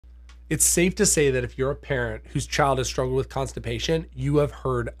It's safe to say that if you're a parent whose child has struggled with constipation, you have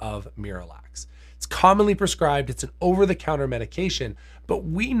heard of Miralax. It's commonly prescribed, it's an over-the-counter medication, but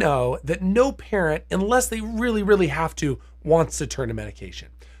we know that no parent, unless they really have to, wants to turn to medication.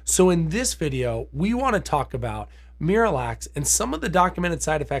 So in this video, we want to talk about Miralax and some of the documented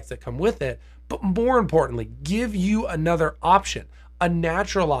side effects that come with it, but more importantly, give you another option, a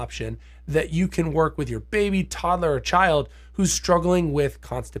natural option that you can work with your baby, toddler, or child who's struggling with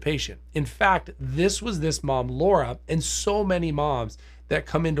constipation. In fact, this was this mom, Laura, and so many moms that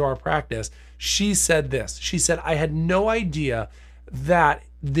come into our practice. She said this. She said, I had no idea that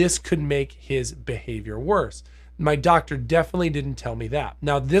this could make his behavior worse. My doctor definitely didn't tell me that.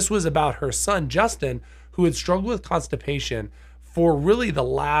 Now, this was about her son, Justin, who had struggled with constipation for really the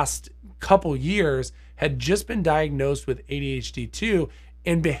last couple years, had just been diagnosed with ADHD too,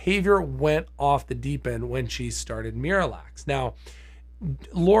 and behavior went off the deep end when she started Miralax. Now,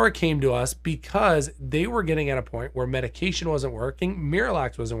 Laura came to us because they were getting at a point where medication wasn't working,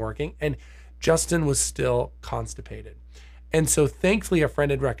 Miralax wasn't working, and Justin was still constipated. And so thankfully, a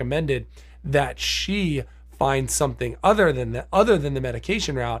friend had recommended that she find something other than the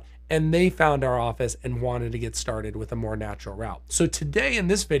medication route, and they found our office and wanted to get started with a more natural route. So today in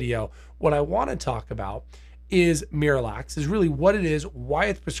this video, what I want to talk about is Miralax, is really what it is, why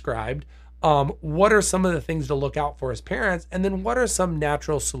it's prescribed, what are some of the things to look out for as parents, and then what are some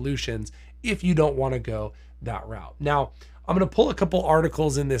natural solutions if you don't want to go that route. Now, I'm going to pull a couple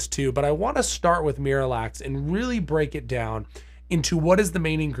articles in this too, but I want to start with Miralax and really break it down into what is the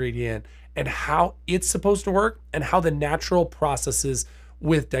main ingredient and how it's supposed to work and how the natural processes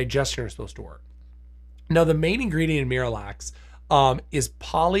with digestion are supposed to work. Now, the main ingredient in Miralax is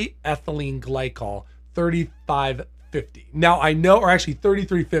polyethylene glycol 3550. Now I know, or actually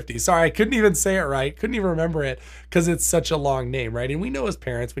 3350. Sorry, I couldn't even say it right. Couldn't even remember it because it's such a long name, right? And we know as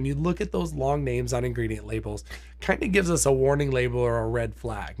parents, when you look at those long names on ingredient labels, kind of gives us a warning label or a red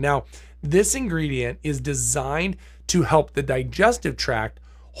flag. Now, this ingredient is designed to help the digestive tract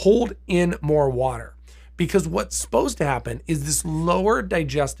hold in more water. Because what's supposed to happen is this lower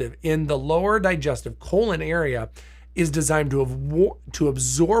digestive colon area is designed to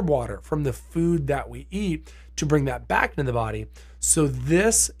absorb water from the food that we eat to bring that back into the body. So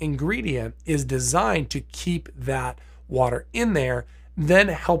this ingredient is designed to keep that water in there, then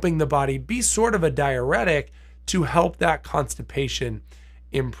helping the body be sort of a diuretic to help that constipation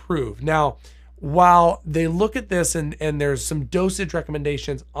improve. Now, while they look at this and there's some dosage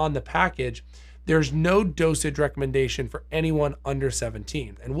recommendations on the package, there's no dosage recommendation for anyone under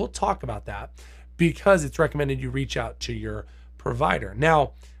 17. And we'll talk about that because it's recommended you reach out to your provider.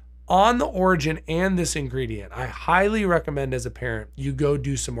 Now, on the origin and this ingredient, I highly recommend as a parent, you go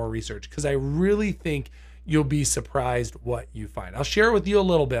do some more research because I really think you'll be surprised what you find. I'll share it with you a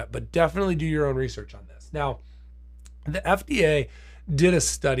little bit, but definitely do your own research on this. Now, the FDA did a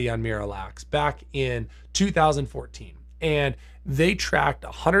study on Miralax back in 2014, and they tracked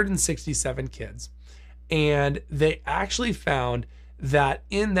 167 kids, and they actually found that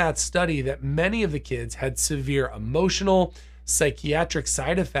in that study that many of the kids had severe emotional, psychiatric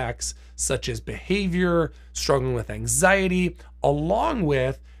side effects such as behavior, struggling with anxiety, along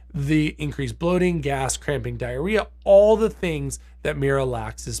with the increased bloating, gas, cramping, diarrhea, all the things that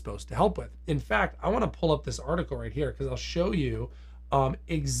Miralax is supposed to help with. In fact, I want to pull up this article right here because I'll show you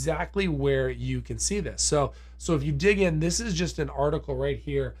exactly where you can see this. So if you dig in, this is just an article right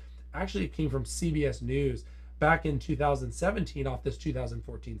here. Actually, it came from CBS News back in 2017 off this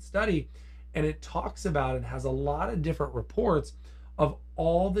 2014 study. And it talks about and has a lot of different reports of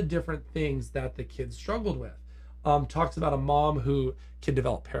all the different things that the kids struggled with. Talks about a mom who can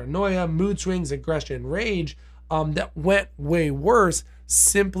develop paranoia, mood swings, aggression, rage that went way worse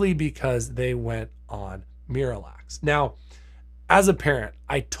simply because they went on Miralax. Now, as a parent,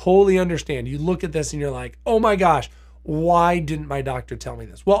 I totally understand. You look at this and you're like, oh my gosh, why didn't my doctor tell me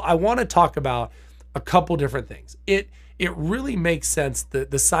this? Well, I want to talk about a couple different things. It really makes sense,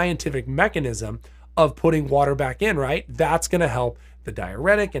 the scientific mechanism of putting water back in, right? That's going to help the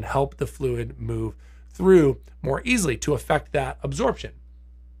diuretic and help the fluid move through more easily to affect that absorption.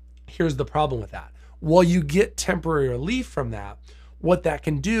 Here's the problem with that. While you get temporary relief from that, what that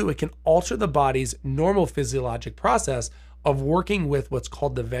can do, it can alter the body's normal physiologic process of working with what's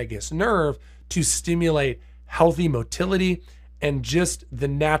called the vagus nerve to stimulate healthy motility and just the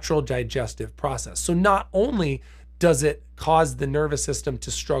natural digestive process. So not only does it cause the nervous system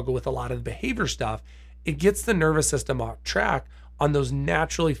to struggle with a lot of the behavior stuff, it gets the nervous system off track on those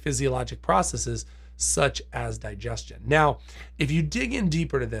naturally physiologic processes such as digestion. Now, if you dig in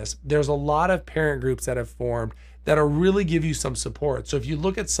deeper to this, there's a lot of parent groups that have formed that'll really give you some support. So if you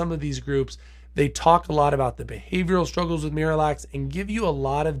look at some of these groups, they talk a lot about the behavioral struggles with Miralax and give you a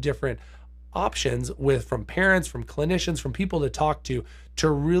lot of different options from parents, from clinicians, from people to talk to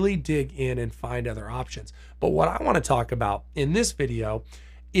really dig in and find other options. But what I want to talk about in this video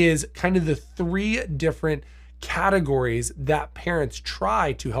is kind of the 3 different categories that parents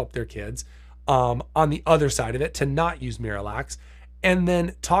try to help their kids on the other side of it to not use Miralax, and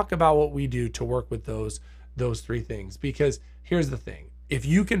then talk about what we do to work with those 3 things. Because here's the thing, if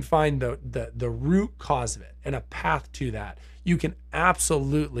you can find the root cause of it and a path to that, you can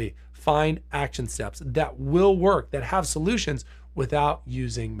absolutely find action steps that will work, that have solutions without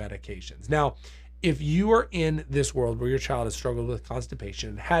using medications. Now, if you are in this world where your child has struggled with constipation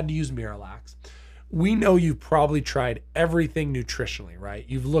and had to use Miralax, we know you've probably tried everything nutritionally, right?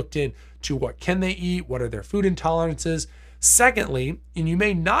 You've looked into what can they eat, what are their food intolerances. Secondly, and you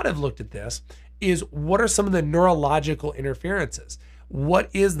may not have looked at this, is what are some of the neurological interferences?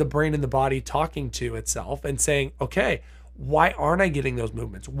 What is the brain and the body talking to itself and saying, okay, why aren't I getting those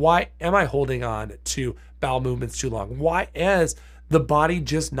movements? Why am I holding on to bowel movements too long? Why is the body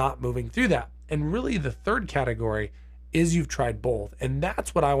just not moving through that? And really the third category is you've tried both. And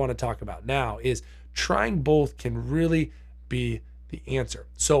that's what I want to talk about now, is trying both can really be the answer.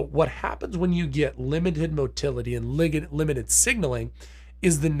 So what happens when you get limited motility and limited signaling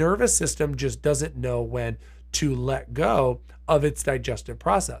is the nervous system just doesn't know when to let go of its digestive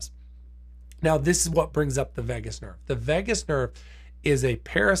process. Now, this is what brings up the vagus nerve. The vagus nerve is a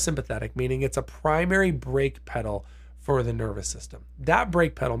parasympathetic, meaning it's a primary brake pedal for the nervous system. That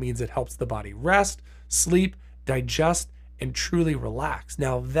brake pedal means it helps the body rest, sleep, digest, and truly relax.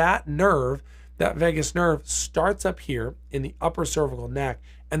 Now, that nerve, that vagus nerve, starts up here in the upper cervical neck,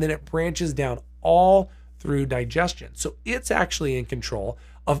 and then it branches down all through digestion. So it's actually in control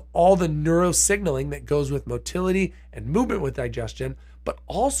of all the neurosignaling that goes with motility and movement with digestion, but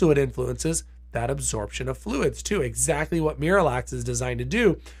also it influences that absorption of fluids too. Exactly what Miralax is designed to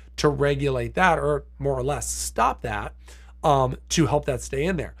do, to regulate that, or more or less stop that, to help that stay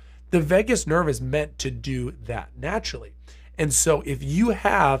in there. The vagus nerve is meant to do that naturally. And so if you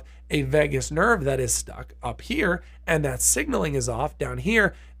have a vagus nerve that is stuck up here and that signaling is off down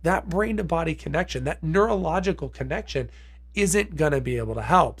here, that brain to body connection, that neurological connection isn't going to be able to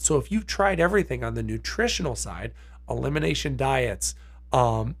help. So if you've tried everything on the nutritional side, elimination diets,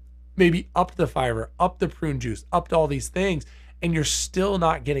 maybe up the fiber, up the prune juice, up to all these things, and you're still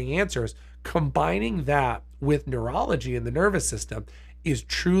not getting answers, combining that with neurology in the nervous system is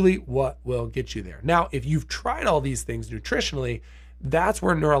truly what will get you there. Now, if you've tried all these things nutritionally, that's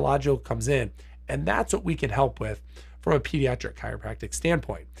where neurological comes in. And that's what we can help with from a pediatric chiropractic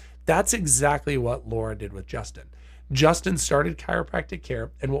standpoint. That's exactly what Laura did with Justin. Justin started chiropractic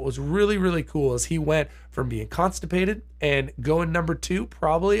care, and what was really, really cool is he went from being constipated and going number 2,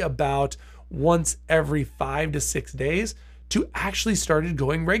 probably about once every 5 to 6 days, to actually started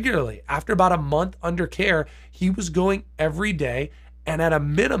going regularly. After about a month under care, he was going every day, and at a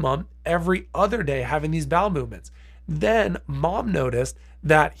minimum, every other day having these bowel movements. Then mom noticed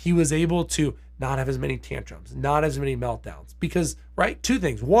that he was able to not have as many tantrums, not as many meltdowns, because, right, 2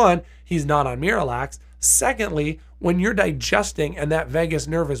 things. 1, he's not on Miralax. Secondly, when you're digesting and that vagus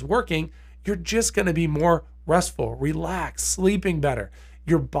nerve is working, you're just going to be more restful, relaxed, sleeping better.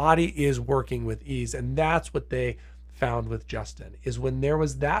 Your body is working with ease. And that's what they found with Justin, is when there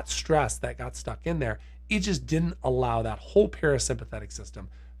was that stress that got stuck in there, it just didn't allow that whole parasympathetic system,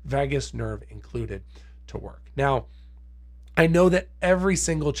 vagus nerve included, to work. Now, I know that every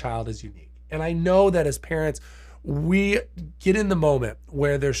single child is unique. And I know that as parents, we get in the moment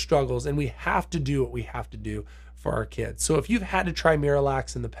where there's struggles and we have to do what we have to do for our kids. So if you've had to try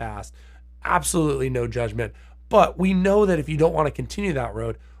Miralax in the past, absolutely no judgment. But we know that if you don't want to continue that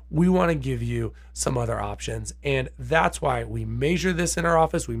road, we want to give you some other options. And that's why we measure this in our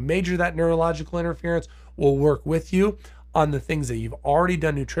office. We measure that neurological interference. We'll work with you on the things that you've already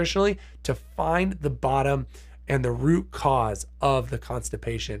done nutritionally to find the bottom and the root cause of the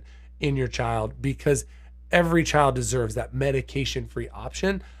constipation in your child, because every child deserves that medication-free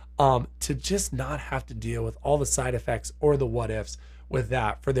option to just not have to deal with all the side effects or the what ifs with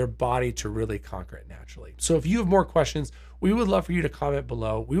that, for their body to really conquer it naturally. So if you have more questions, we would love for you to comment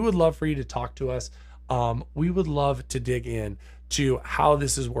below. We would love for you to talk to us. We would love to dig in to how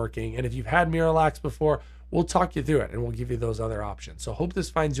this is working. And if you've had Miralax before, we'll talk you through it and we'll give you those other options. So hope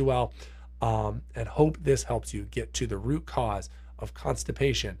this finds you well, and hope this helps you get to the root cause of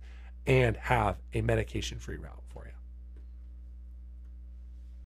constipation and have a medication-free route for you.